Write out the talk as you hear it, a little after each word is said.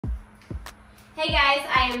Hey guys,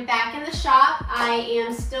 I am back in the shop. I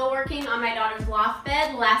am still working on my daughter's loft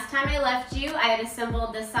bed. Last time I left you, I had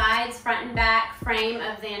assembled the sides, front and back frame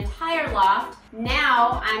of the entire loft.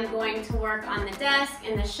 Now I'm going to work on the desk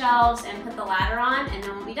and the shelves and put the ladder on, and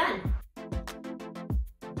then we'll be done.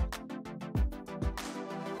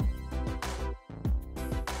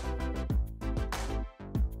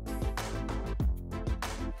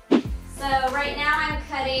 So right now I'm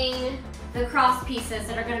cutting the cross pieces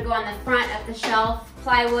that are going to go on the front of the shelf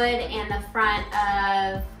plywood and the front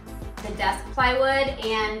of the desk plywood,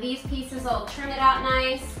 and these pieces will trim it out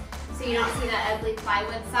nice so you don't see that ugly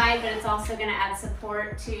plywood side, but it's also going to add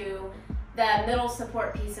support to the middle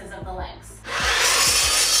support pieces of the legs.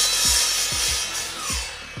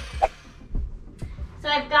 So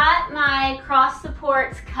I've got my cross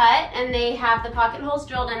supports cut and they have the pocket holes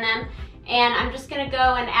drilled in them. And I'm just gonna go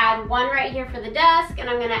and add one right here for the desk, and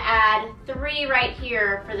I'm gonna add 3 right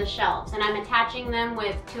here for the shelves. And I'm attaching them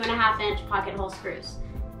with 2.5-inch pocket hole screws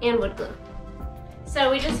and wood glue.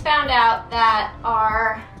 So we just found out that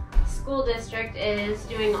our school district is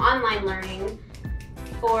doing online learning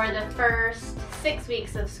for the first 6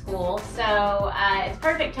 weeks of school. So it's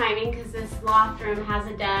perfect timing because this loft room has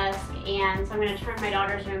a desk, and so I'm gonna turn my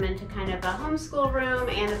daughter's room into kind of a homeschool room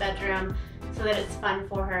and a bedroom, so that it's fun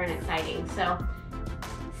for her and exciting. So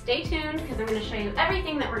stay tuned because I'm going to show you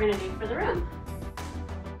everything that we're going to do for the room.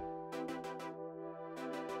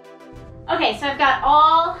 Okay, so I've got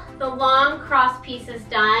all the long cross pieces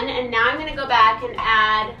done, and now I'm going to go back and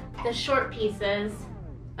add the short pieces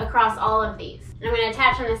across all of these. And I'm going to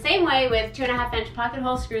attach them the same way with 2.5-inch pocket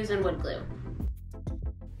hole screws and wood glue.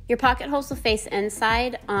 Your pocket holes will face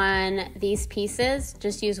inside on these pieces.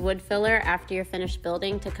 Just use wood filler after you're finished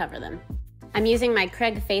building to cover them. I'm using my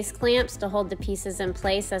Craig face clamps to hold the pieces in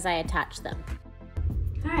place as I attach them.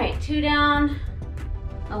 All right, 2 down,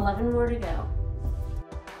 11 more to go.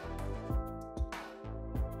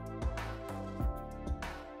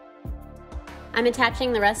 I'm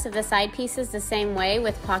attaching the rest of the side pieces the same way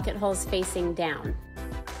with pocket holes facing down.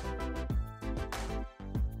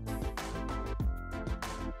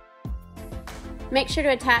 Make sure to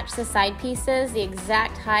attach the side pieces the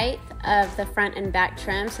exact height of the front and back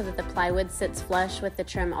trim so that the plywood sits flush with the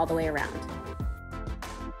trim all the way around.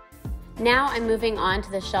 Now I'm moving on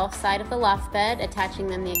to the shelf side of the loft bed, attaching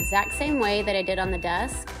them the exact same way that I did on the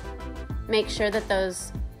desk. Make sure that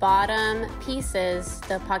those bottom pieces,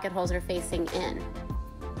 the pocket holes are facing in.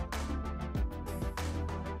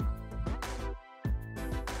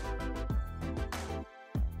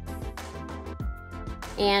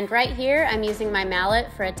 And right here, I'm using my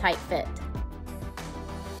mallet for a tight fit.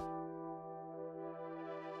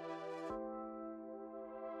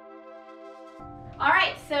 All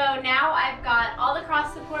right, so now I've got all the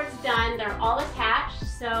cross supports done. They're all attached,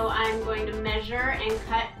 so I'm going to measure and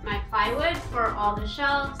cut my plywood for all the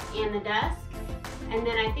shelves and the desk. And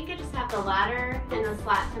then I think I just have the ladder and the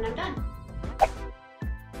slats and I'm done.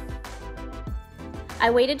 I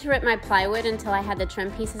waited to rip my plywood until I had the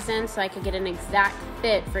trim pieces in so I could get an exact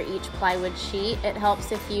fit for each plywood sheet. It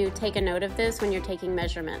helps if you take a note of this when you're taking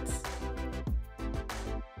measurements.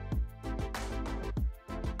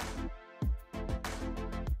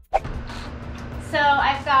 So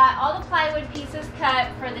I've got all the plywood pieces cut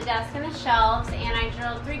for the desk and the shelves, and I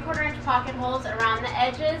drilled 3/4-inch pocket holes around the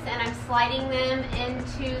edges, and I'm sliding them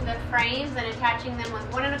into the frames and attaching them with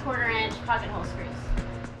 1.25-inch pocket hole screws.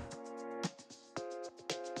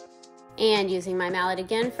 And using my mallet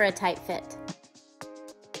again for a tight fit.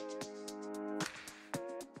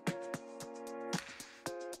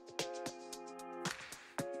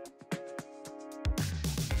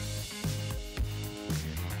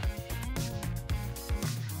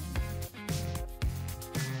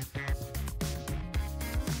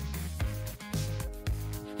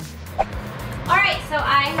 Alright, so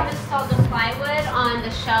I have installed the plywood on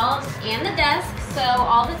the shelves and the desk, so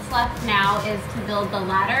all that's left now is to build the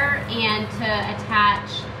ladder and to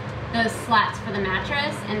attach those slats for the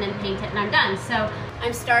mattress and then paint it, and I'm done. So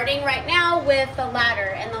I'm starting right now with the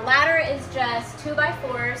ladder, and the ladder is just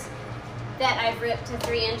 2x4s that I've ripped to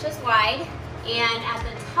 3 inches wide, and at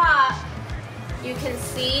the top you can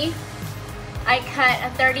see I cut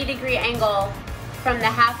a 30-degree angle from the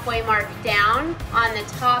halfway mark down on the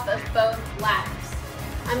top of both ladders.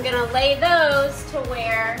 I'm gonna lay those to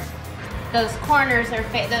where those corners are,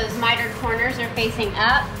 those mitered corners are facing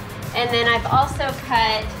up, and then I've also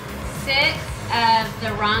cut 6 of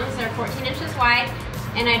the rungs that are 14 inches wide,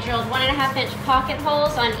 and I drilled 1.5-inch pocket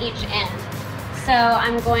holes on each end. So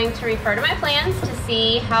I'm going to refer to my plans to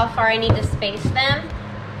see how far I need to space them,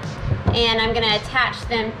 and I'm going to attach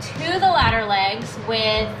them to the ladder legs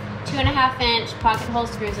with 2.5-inch pocket hole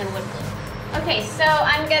screws and wood glue. Okay, so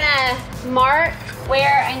I'm gonna mark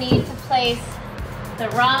where I need to place the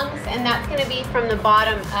rungs, and that's gonna be from the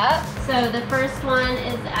bottom up. So the first one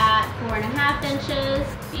is at 4.5 inches.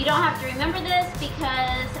 You don't have to remember this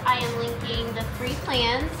because I am linking the free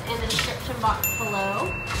plans in the description box below.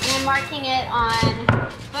 And I'm marking it on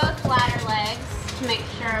both ladder legs to make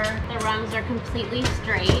sure the rungs are completely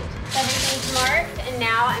straight. So everything's marked, and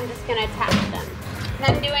now I'm just gonna attach them.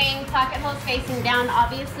 And I'm doing pocket holes facing down,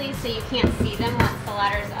 obviously, so you can't see them once the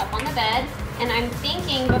ladder's up on the bed. And I'm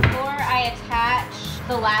thinking before I attach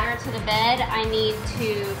the ladder to the bed, I need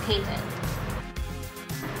to paint it.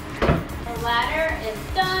 The ladder is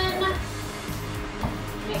done.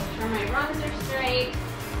 Make sure my rungs are straight.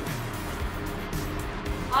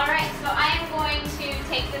 All right, so I am going to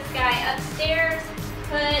take this guy upstairs,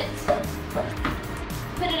 put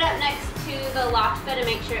it up next to the loft bed and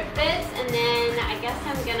make sure it fits, and then I guess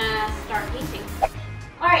I'm gonna start painting.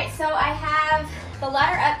 All right, so I have the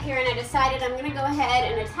ladder up here, and I decided I'm gonna go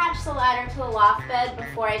ahead and attach the ladder to a loft bed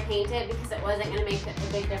before I paint it because it wasn't gonna make a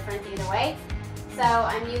big difference either way. So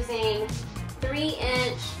I'm using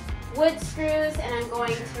 3-inch wood screws, and I'm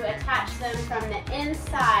going to attach them from the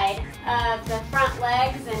inside of the front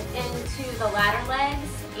legs and into the ladder legs,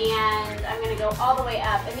 and I'm gonna go all the way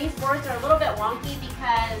up. And these boards are a little bit wonky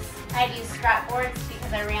because I had to use scrap boards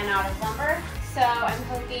because I ran out of lumber. So I'm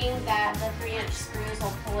hoping that the 3-inch screws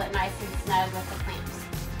will pull it nice and snug with the clamps.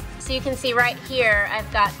 So you can see right here, I've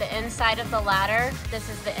got the inside of the ladder. This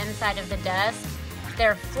is the inside of the desk.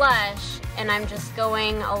 They're flush, and I'm just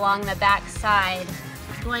going along the back side,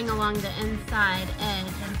 going along the inside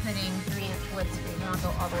edge and putting 3-inch wood screws, and I'll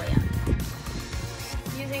go all the way up.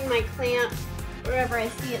 Using my clamp wherever I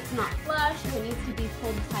see it's not flush and it needs to be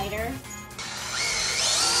pulled tighter.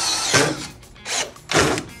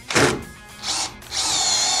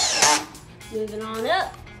 Moving on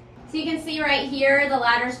up. So you can see right here, the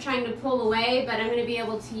ladder's trying to pull away, but I'm gonna be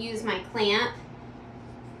able to use my clamp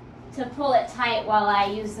to pull it tight while I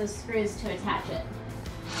use those screws to attach it.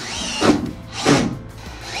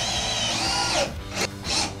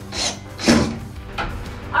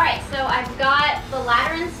 All right, so I've got the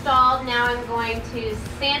ladder installed. Now I'm going to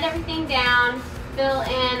sand everything down, fill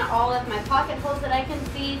in all of my pocket holes that I can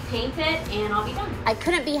see, paint it, and I'll be done. I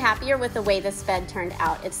couldn't be happier with the way this bed turned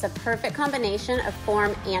out. It's the perfect combination of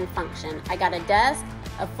form and function. I got a desk,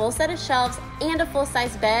 a full set of shelves, and a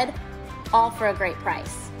full-size bed, all for a great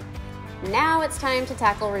price. Now it's time to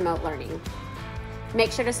tackle remote learning.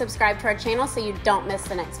 Make sure to subscribe to our channel so you don't miss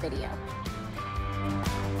the next video.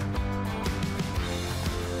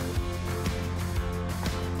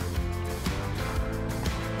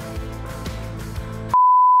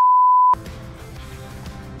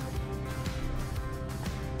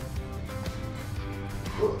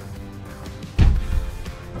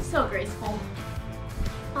 So graceful.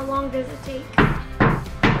 How long does it take?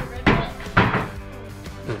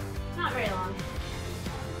 Not very long.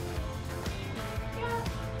 Yeah.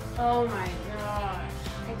 Oh my gosh.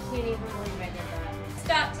 I can't even believe I did that.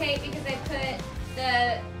 Stop tape because I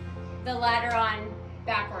put the ladder on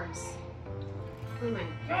backwards. Oh my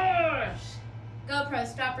gosh. GoPro,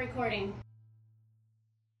 stop recording.